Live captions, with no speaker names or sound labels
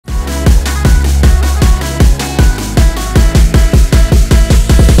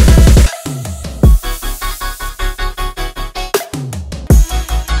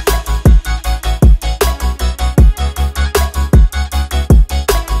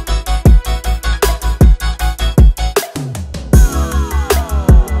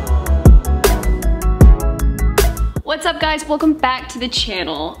guys, welcome back to the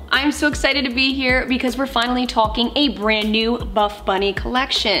channel. I'm so excited to be here because we're finally talking a brand new Buffbunny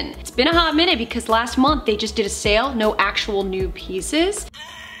collection. It's been a hot minute because last month they just did a sale, no actual new pieces.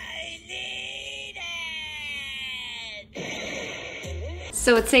 I need it.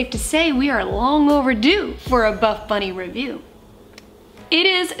 So it's safe to say we are long overdue for a Buffbunny review. It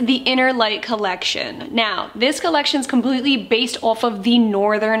is the Innerlight Collection. Now, this collection is completely based off of the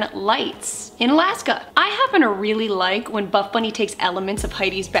Northern Lights in Alaska. I happen to really like when Buffbunny takes elements of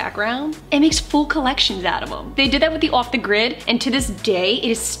Heidi's background and makes full collections out of them. They did that with the Off the Grid, and to this day,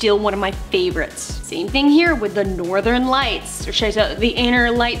 it is still one of my favorites. Same thing here with the Northern Lights, or should I say the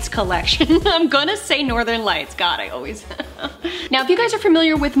Innerlights collection. I'm gonna say Northern Lights, God, I always. Now, if you guys are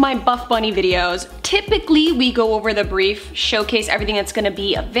familiar with my Buffbunny videos, typically we go over the brief, showcase everything that's gonna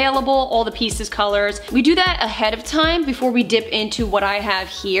be available, all the pieces, colors. We do that ahead of time before we dip into what I have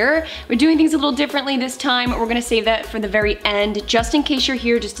here. We're doing things a little differently this time. We're gonna save that for the very end, just in case you're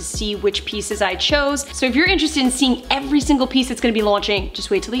here just to see which pieces I chose. So if you're interested in seeing every single piece that's gonna be launching, just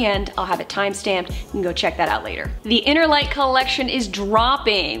wait till the end. I'll have it timestamped. You can go check that out later. The Innerlight Collection is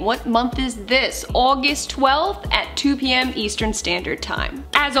dropping. What month is this? August 12th at 2 p.m. Eastern Standard Time.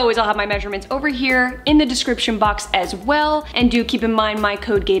 As always, I'll have my measurements over here in the description box as well. And do keep in mind my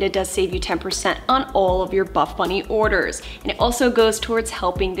code Gaita does save you 10% on all of your Buffbunny orders. And it also goes towards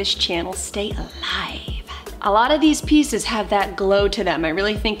helping this channel stay alive. A lot of these pieces have that glow to them. I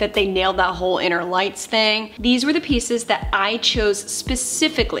really think that they nailed that whole inner lights thing. These were the pieces that I chose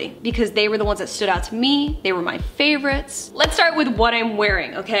specifically because they were the ones that stood out to me. They were my favorites. Let's start with what I'm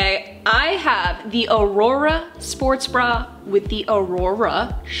wearing, okay? I have the Aurora sports bra with the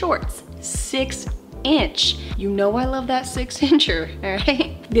Aurora shorts, 6-inch. You know I love that 6-incher, all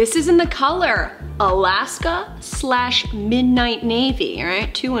right? This is in the color Alaska/Midnight Navy, all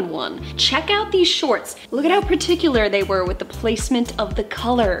right? 2-in-1. Check out these shorts. Look at how particular they were with the placement of the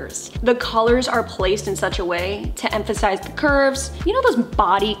colors. The colors are placed in such a way to emphasize the curves. You know those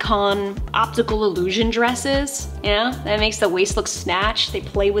bodycon optical illusion dresses? Yeah, that makes the waist look snatched. They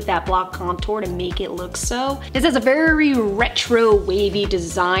play with that block contour to make it look so. This has a very retro wavy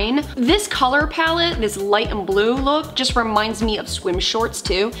design. This color palette, this light and blue look, just reminds me of swim shorts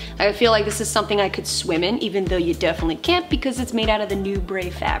too. I feel like this is something I could swim in, even though you definitely can't because it's made out of the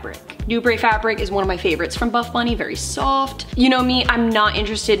Nubray fabric. Nubray fabric is one of my favorites from Buffbunny, very soft. You know me, I'm not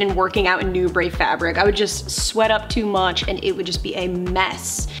interested in working out in Nubray fabric. I would just sweat up too much and it would just be a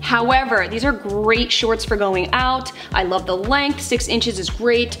mess. However, these are great shorts for going out. I love the length, 6 inches is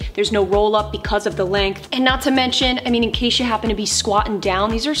great. There's no roll up because of the length. And not to mention, I mean, in case you happen to be squatting down,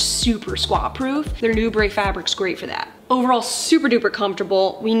 these are super squat proof. Their Nubray fabric's great for that. Overall, super duper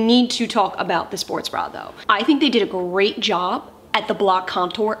comfortable. We need to talk about the sports bra though. I think they did a great job at the block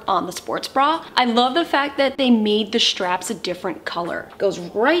contour on the sports bra. I love the fact that they made the straps a different color. It goes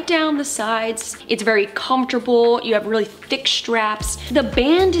right down the sides. It's very comfortable. You have really thick straps. The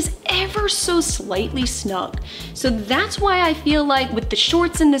band is ever so slightly snug. So that's why I feel like with the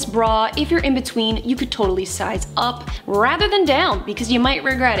shorts in this bra, if you're in between, you could totally size up rather than down because you might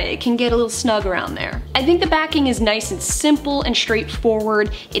regret it. It can get a little snug around there. I think the backing is nice and simple and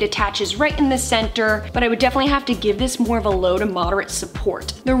straightforward. It attaches right in the center, but I would definitely have to give this more of a low to moderate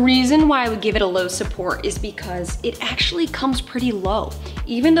support. The reason why I would give it a low support is because it actually comes pretty low.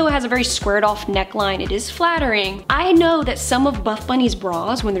 Even though it has a very squared off neckline, it is flattering. I know that some of Buffbunny's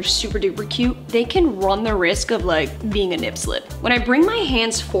bras, when they're super duper cute, they can run the risk of like being a nip slip. When I bring my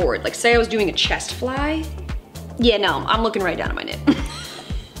hands forward, like say I was doing a chest fly, yeah, no, I'm looking right down at my nip.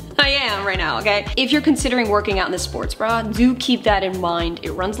 I am right now, okay? If you're considering working out in this sports bra, do keep that in mind.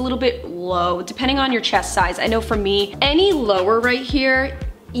 It runs a little bit low, depending on your chest size. I know for me, any lower right here,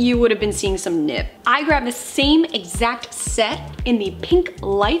 you would have been seeing some nip. I grabbed the same exact set in the pink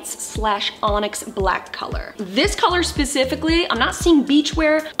lights/onyx black color. This color specifically, I'm not seeing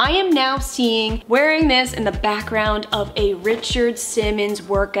beachwear. I am now seeing wearing this in the background of a Richard Simmons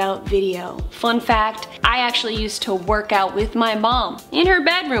workout video. Fun fact, I actually used to work out with my mom in her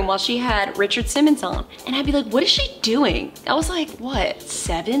bedroom while she had Richard Simmons on. And I'd be like, what is she doing? I was like, what,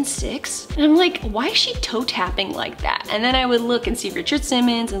 7, 6? And I'm like, why is she toe tapping like that? And then I would look and see Richard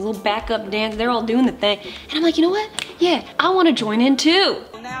Simmons and his little backup dance, they're all doing the thing. And I'm like, you know what? Yeah, I want to join in too.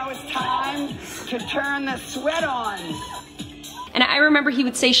 Now it's time to turn the sweat on. And I remember he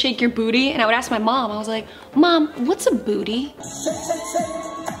would say, shake your booty. And I would ask my mom, I was like, Mom, what's a booty? Shake, shake, shake.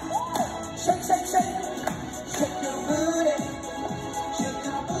 Shake, shake, shake. Shake your booty. Shake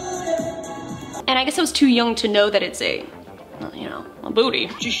your booty. And I guess I was too young to know that it's a you know, a booty.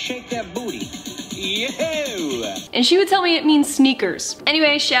 Just shake that booty. Yeah. And she would tell me it means sneakers.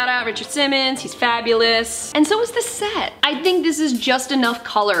 Anyway, shout out Richard Simmons, he's fabulous. And so is the set. I think this is just enough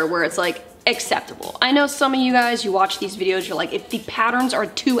color where it's like acceptable. I know some of you guys, you watch these videos, you're like, if the patterns are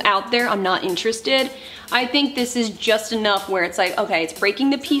too out there, I'm not interested. I think this is just enough where it's like, okay, it's breaking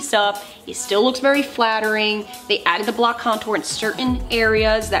the piece up. It still looks very flattering. They added the block contour in certain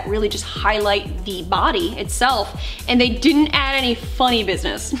areas that really just highlight the body itself. And they didn't add any funny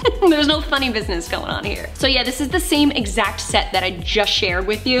business. There's no funny business going on here. So yeah, this is the same exact set that I just shared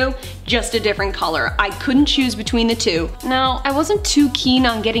with you, just a different color. I couldn't choose between the two. Now, I wasn't too keen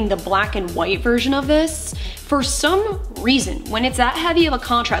on getting the black and white version of this. For some reason, when it's that heavy of a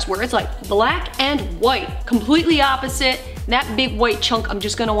contrast, where it's like black and white, completely opposite, that big white chunk, I'm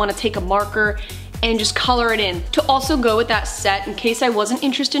just gonna wanna take a marker and just color it in. To also go with that set, in case I wasn't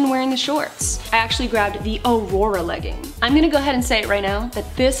interested in wearing the shorts, I actually grabbed the Aurora legging. I'm gonna go ahead and say it right now,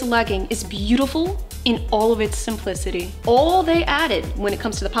 that this legging is beautiful in all of its simplicity. All they added when it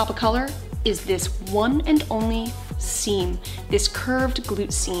comes to the pop of color is this one and only seam, this curved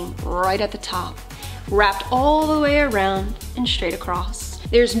glute seam right at the top, wrapped all the way around and straight across.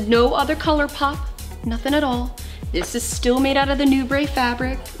 There's no other color pop, nothing at all. This is still made out of the Nubray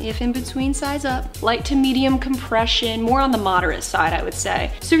fabric, if in between size up. Light to medium compression, more on the moderate side, I would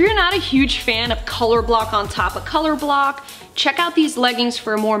say. So if you're not a huge fan of color block on top of color block, check out these leggings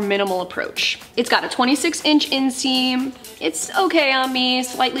for a more minimal approach. It's got a 26-inch inseam. It's okay on me,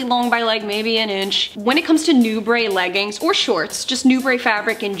 slightly long by like maybe an inch. When it comes to Nubray leggings or shorts, just Nubray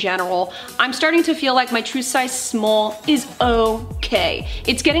fabric in general, I'm starting to feel like my true size small is okay.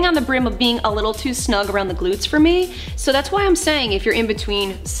 It's getting on the brim of being a little too snug around the glutes for me. So that's why I'm saying if you're in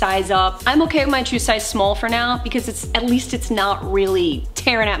between, size up. I'm okay with my true size small for now because at least it's not really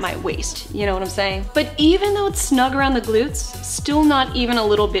tearing at my waist, you know what I'm saying? But even though it's snug around the glutes, still not even a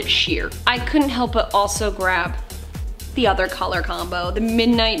little bit sheer. I couldn't help but also grab the other color combo, the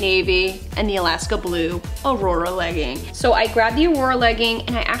Midnight Navy and the Alaska Blue Aurora legging. So I grabbed the Aurora legging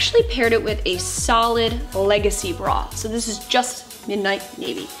and I actually paired it with a solid legacy bra. So this is just Midnight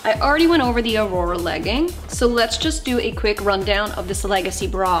Navy. I already went over the Aurora legging, so let's just do a quick rundown of this legacy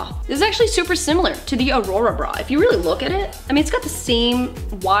bra. This is actually super similar to the Aurora bra. If you really look at it, I mean, it's got the same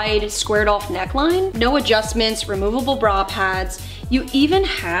wide squared off neckline, no adjustments, removable bra pads. You even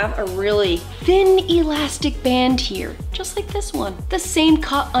have a really thin elastic band here, just like this one. The same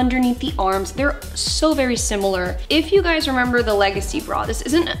cut underneath the arms. They're so very similar. If you guys remember the legacy bra, this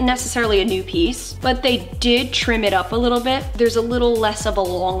isn't necessarily a new piece, but they did trim it up a little bit. There's a little less of a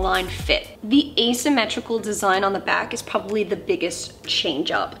long line fit. The asymmetrical design on the back is probably the biggest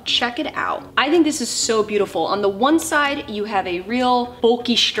change up. Check it out. I think this is so beautiful. On the one side, you have a real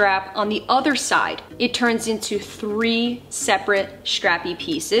bulky strap. On the other side, it turns into 3 separate strappy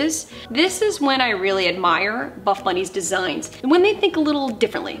pieces. This is when I really admire Buffbunny's designs. When they think a little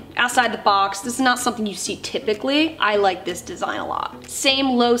differently, outside the box, this is not something you see typically. I like this design a lot.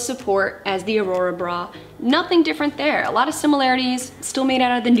 Same low support as the Aurora bra. Nothing different there. A lot of similarities, still made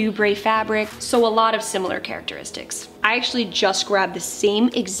out of the Nubray fabric, so a lot of similar characteristics. I actually just grabbed the same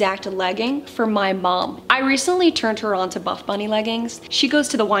exact legging for my mom. I recently turned her on to Buffbunny leggings. She goes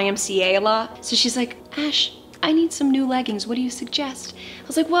to the YMCA a lot, so she's like, Ash, I need some new leggings, what do you suggest? I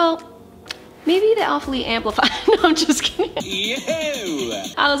was like, well, maybe the awfully amplified. No, I'm just kidding. Yeah.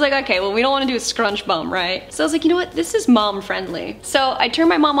 I was like, okay, well, we don't want to do a scrunch bum, right? So I was like, you know what? This is mom friendly. So I turned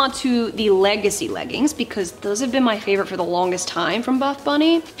my mom on to the legacy leggings because those have been my favorite for the longest time from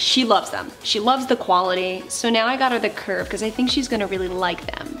Buffbunny. She loves them. She loves the quality. So now I got her the curve because I think she's gonna really like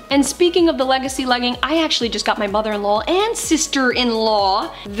them. And speaking of the legacy legging, I actually just got my mother-in-law and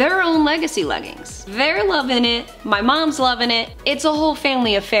sister-in-law their own legacy leggings. They're loving it. My mom's loving it. It's a whole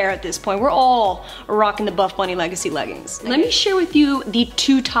family affair at this point. We're all rocking the Buffbunny legacy leggings. Let me share with you the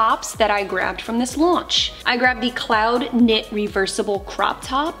 2 tops that I grabbed from this launch. I grabbed the Cloud Knit Reversible Crop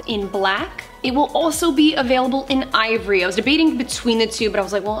Top in black. It will also be available in ivory. I was debating between the two, but I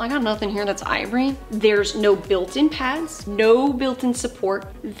was like, well, I got nothing here that's ivory. There's no built-in pads, no built-in support.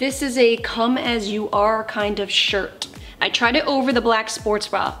 This is a come as you are kind of shirt. I tried it over the black sports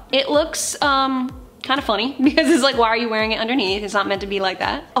bra. It looks, kind of funny because it's like, why are you wearing it underneath? It's not meant to be like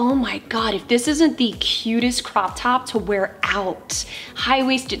that. Oh my God, if this isn't the cutest crop top to wear out.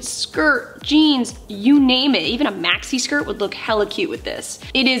 High-waisted skirt, jeans, you name it. Even a maxi skirt would look hella cute with this.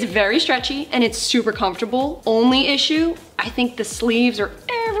 It is very stretchy and it's super comfortable. Only issue, I think the sleeves are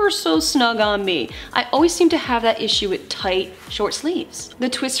ever so snug on me. I always seem to have that issue with tight, short sleeves. The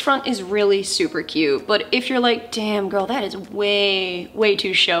twist front is really super cute, but if you're like, damn girl, that is way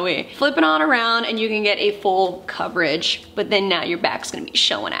too showy, flip it on around and you can get a full coverage, but then now your back's gonna be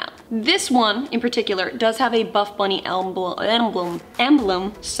showing out. This one in particular does have a Buffbunny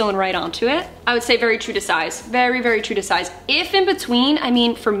emblem sewn right onto it. I would say very true to size, very true to size. If in between, I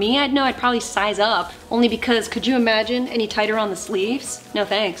mean, for me, I'd know I'd probably size up, only because could you imagine any tighter on the sleeves? No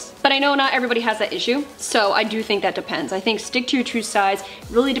thanks. But I know not everybody has that issue, so I do think that depends. I think stick to your true size.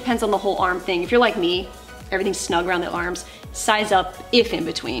 Really depends on the whole arm thing. If you're like me, everything's snug around the arms, size up if in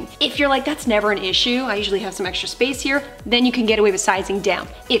between. If you're like, that's never an issue, I usually have some extra space here, then you can get away with sizing down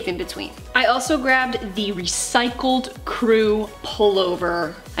if in between. I also grabbed the recycled crew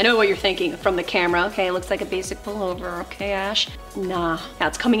pullover. I know what you're thinking from the camera. Okay, it looks like a basic pullover. Okay, Ash. Nah. Now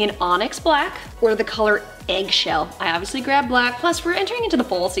it's coming in onyx black or the color eggshell. I obviously grabbed black. Plus we're entering into the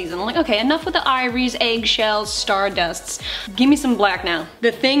fall season. I'm like, okay, enough with the ivories, eggshells, stardusts. Give me some black now.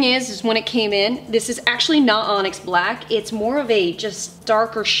 The thing is when it came in, this is actually not onyx black. It's more of a just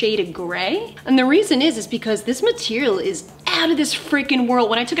darker shade of gray. And the reason is because this material is out of this freaking world.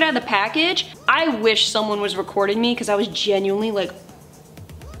 When I took it out of the package, I wish someone was recording me because I was genuinely like,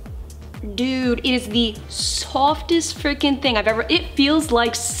 dude, it is the softest freaking thing I've ever, it feels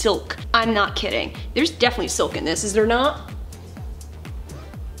like silk. I'm not kidding. There's definitely silk in this, is there not?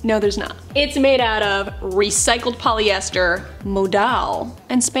 No, there's not. It's made out of recycled polyester, modal,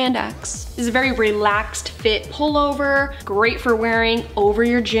 and spandex. This is a very relaxed fit pullover, great for wearing over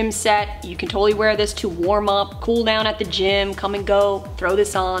your gym set. You can totally wear this to warm up, cool down at the gym, come and go, throw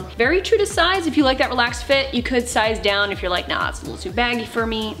this on. Very true to size. If you like that relaxed fit, you could size down if you're like, nah, it's a little too baggy for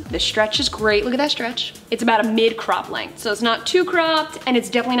me. The stretch is great. Look at that stretch. It's about a mid-crop length, so it's not too cropped, and it's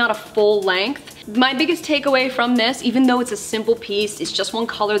definitely not a full length. My biggest takeaway from this, even though it's a simple piece, it's just one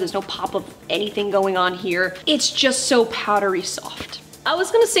color, there's no pop of anything going on here, it's just so powdery soft. I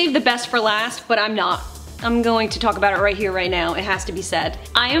was gonna save the best for last, but I'm not. I'm going to talk about it right here, right now. It has to be said.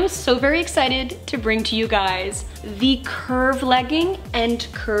 I am so very excited to bring to you guys the curve legging and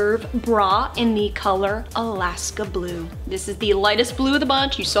curve bra in the color Alaska blue. This is the lightest blue of the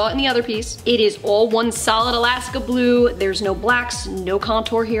bunch. You saw it in the other piece. It is all one solid Alaska blue. There's no blacks, no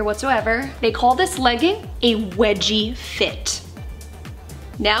contour here whatsoever. They call this legging a wedgie fit.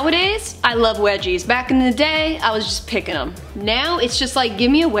 Nowadays, I love wedgies. Back in the day, I was just picking them. Now, it's just like, give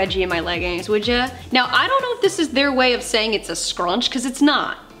me a wedgie in my leggings, would ya? Now, I don't know if this is their way of saying it's a scrunch, because it's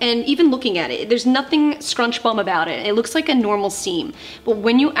not. And even looking at it, there's nothing scrunch bum about it. It looks like a normal seam. But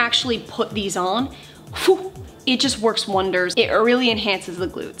when you actually put these on, whew, it just works wonders. It really enhances the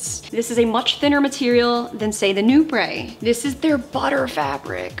glutes. This is a much thinner material than say the Nubray. This is their butter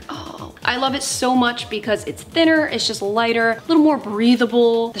fabric. Oh, I love it so much because it's thinner, it's just lighter, a little more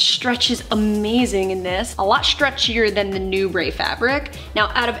breathable. The stretch is amazing in this. A lot stretchier than the Nubray fabric. Now,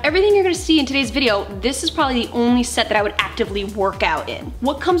 out of everything you're gonna see in today's video, this is probably the only set that I would actively work out in.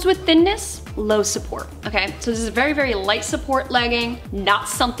 What comes with thinness? Low support, okay? So this is a very light support legging, not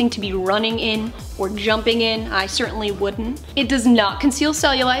something to be running in or jumping in. I certainly wouldn't. It does not conceal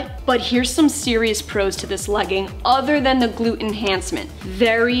cellulite, but here's some serious pros to this legging other than the glute enhancement.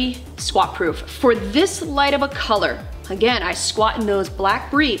 Very squat proof. For this light of a color, again, I squat in those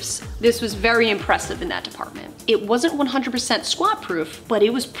black briefs. This was very impressive in that department. It wasn't 100% squat proof, but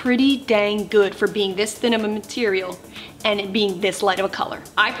it was pretty dang good for being this thin of a material and it being this light of a color.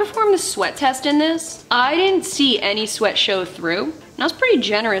 I performed the sweat test in this. I didn't see any sweat show through. And I was pretty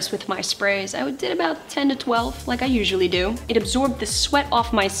generous with my sprays. I did about 10 to 12, like I usually do. It absorbed the sweat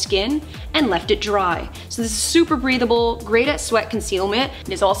off my skin and left it dry. So this is super breathable, great at sweat concealment.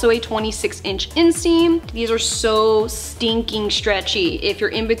 It is also a 26-inch inseam. These are so stinking stretchy. If you're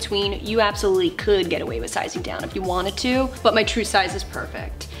in between, you absolutely could get away with sizing down if you wanted to, but my true size is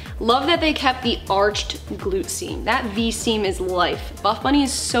perfect. Love that they kept the arched glute seam. That V seam is life. Buffbunny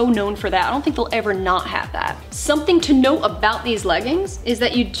is so known for that. I don't think they'll ever not have that. Something to note about these leggings is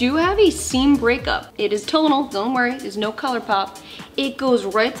that you do have a seam breakup. It is tonal, don't worry, there's no color pop. It goes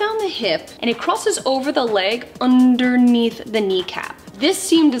right down the hip and it crosses over the leg underneath the kneecap. This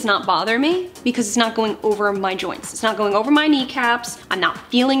seam does not bother me because it's not going over my joints. It's not going over my kneecaps. I'm not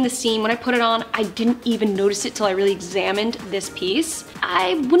feeling the seam when I put it on. I didn't even notice it till I really examined this piece.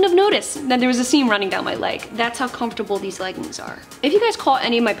 I wouldn't have noticed that there was a seam running down my leg. That's how comfortable these leggings are. If you guys caught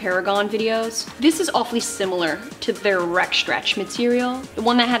any of my Paragon videos, this is awfully similar to their Rec Stretch material. The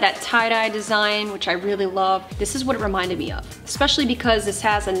one that had that tie-dye design, which I really love. This is what it reminded me of, especially because this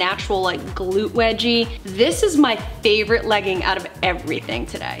has a natural like glute wedgie. This is my favorite legging out of everything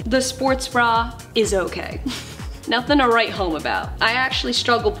today. The sports bra is okay. Nothing to write home about. I actually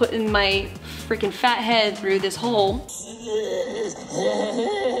struggle putting my freaking fat head through this hole.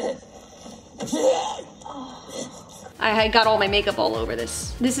 I got all my makeup all over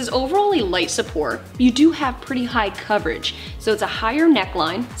this. This is overall a light support. You do have pretty high coverage. So it's a higher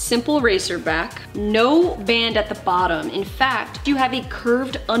neckline, simple racer back, no band at the bottom. In fact, you have a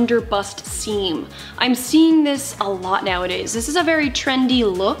curved under bust seam. I'm seeing this a lot nowadays. This is a very trendy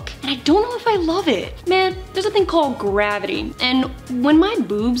look, and I don't know if I love it. Man, there's a thing called gravity. And when my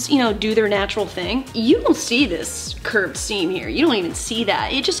boobs, you know, do their natural thing, you don't see this curved seam here. You don't even see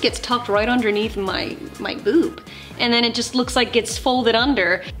that. It just gets tucked right underneath my boob. And then it just looks like it's folded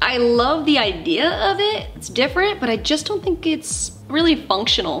under. I love the idea of it. It's different, but I just don't think it's really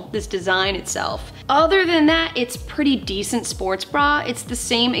functional, this design itself. Other than that, it's pretty decent sports bra. It's the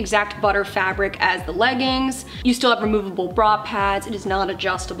same exact butter fabric as the leggings. You still have removable bra pads. It is not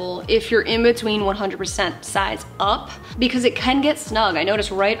adjustable if you're in between 100% size up, because it can get snug. I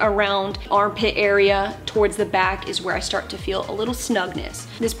notice right around armpit area towards the back is where I start to feel a little snugness.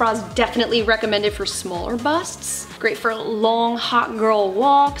 This bra is definitely recommended for smaller busts. Great for long hot girl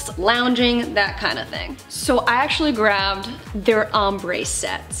walks, lounging, that kind of thing. So I actually grabbed their ombre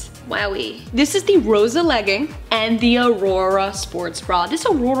set. Wowie. This is the Rosa legging and the Aurora sports bra. This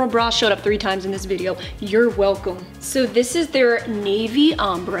Aurora bra showed up 3 times in this video. You're welcome. So this is their navy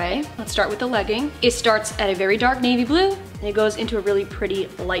ombre. Let's start with the legging. It starts at a very dark navy blue and it goes into a really pretty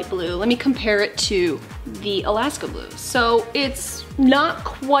light blue. Let me compare it to the Alaska blue. So it's not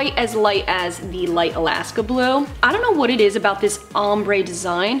quite as light as the light Alaska blue. I don't know what it is about this ombre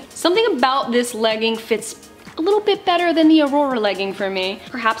design. Something about this legging fits a little bit better than the Aurora legging for me.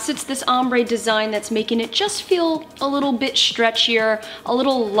 Perhaps it's this ombre design that's making it just feel a little bit stretchier, a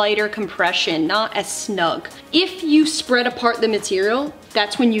little lighter compression, not as snug. If you spread apart the material,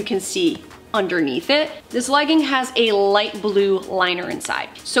 that's when you can see underneath it. This legging has a light blue liner inside.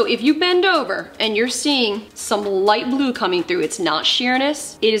 So if you bend over and you're seeing some light blue coming through, it's not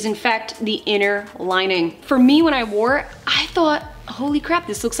sheerness. It is in fact the inner lining. For me, when I wore it, I thought, holy crap,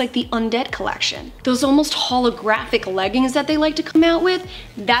 this looks like the Undead collection. Those almost holographic leggings that they like to come out with,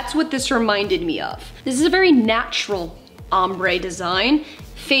 that's what this reminded me of. This is a very natural ombre design.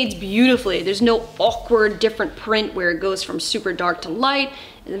 Fades beautifully. There's no awkward different print where it goes from super dark to light.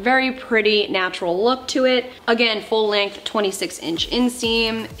 It's a very pretty natural look to it. Again, full length 26-inch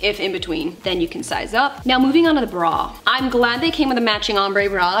inseam. If in between, then you can size up. Now moving on to the bra. I'm glad they came with a matching ombre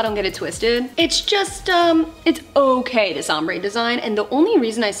bra, don't get it twisted. It's just, it's okay, this ombre design. And the only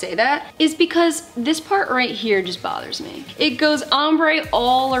reason I say that is because this part right here just bothers me. It goes ombre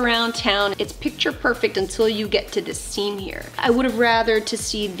all around town. It's picture perfect until you get to this seam here. I would have rather to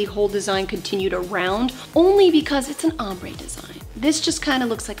see the whole design continued around, only because it's an ombre design. This just kind of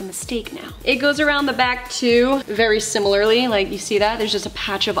looks like a mistake now. It goes around the back too, very similarly. Like you see that? There's just a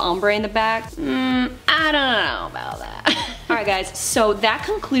patch of ombre in the back. I don't know about that. All right guys, so that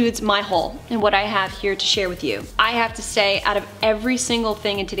concludes my haul and what I have here to share with you. I have to say, out of every single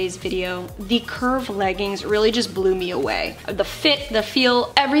thing in today's video, the curve leggings really just blew me away. The fit, the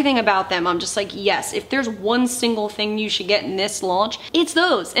feel, everything about them, I'm just like, yes, if there's one single thing you should get in this launch, it's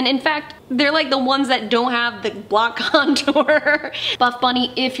those. And in fact, they're like the ones that don't have the block contour.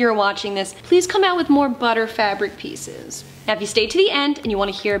 Buffbunny, if you're watching this, please come out with more butter fabric pieces. Now, if you stay to the end and you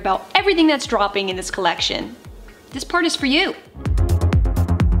want to hear about everything that's dropping in this collection, this part is for you.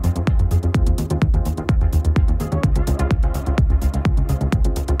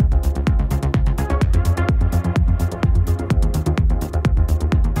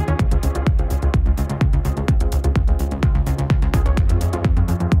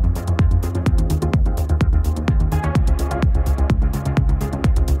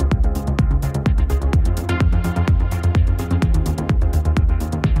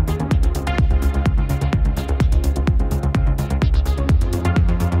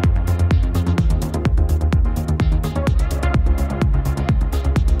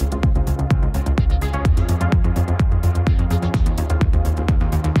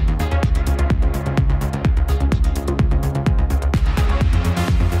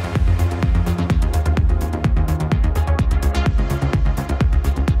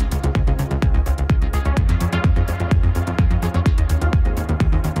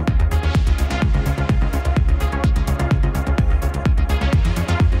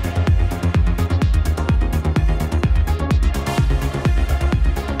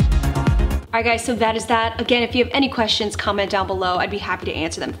 Alright guys, so that is that. Again, if you have any questions, comment down below. I'd be happy to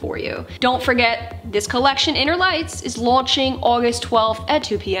answer them for you. Don't forget, this collection, Innerlights, is launching August 12th at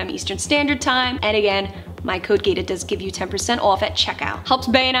 2 p.m. Eastern Standard Time. And again, My code Gaita does give you 10% off at checkout. Helps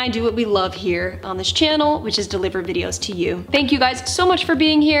Bay and I do what we love here on this channel, which is deliver videos to you. Thank you guys so much for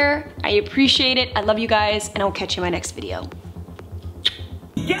being here. I appreciate it. I love you guys, and I'll catch you in my next video.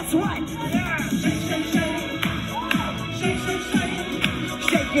 Guess what? Shake, shake, shake. Shake, shake, shake.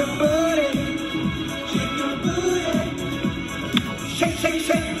 Shake your booty. Shake your booty. Shake, shake,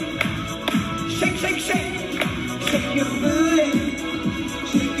 shake. Shake, shake, shake. Shake your booty.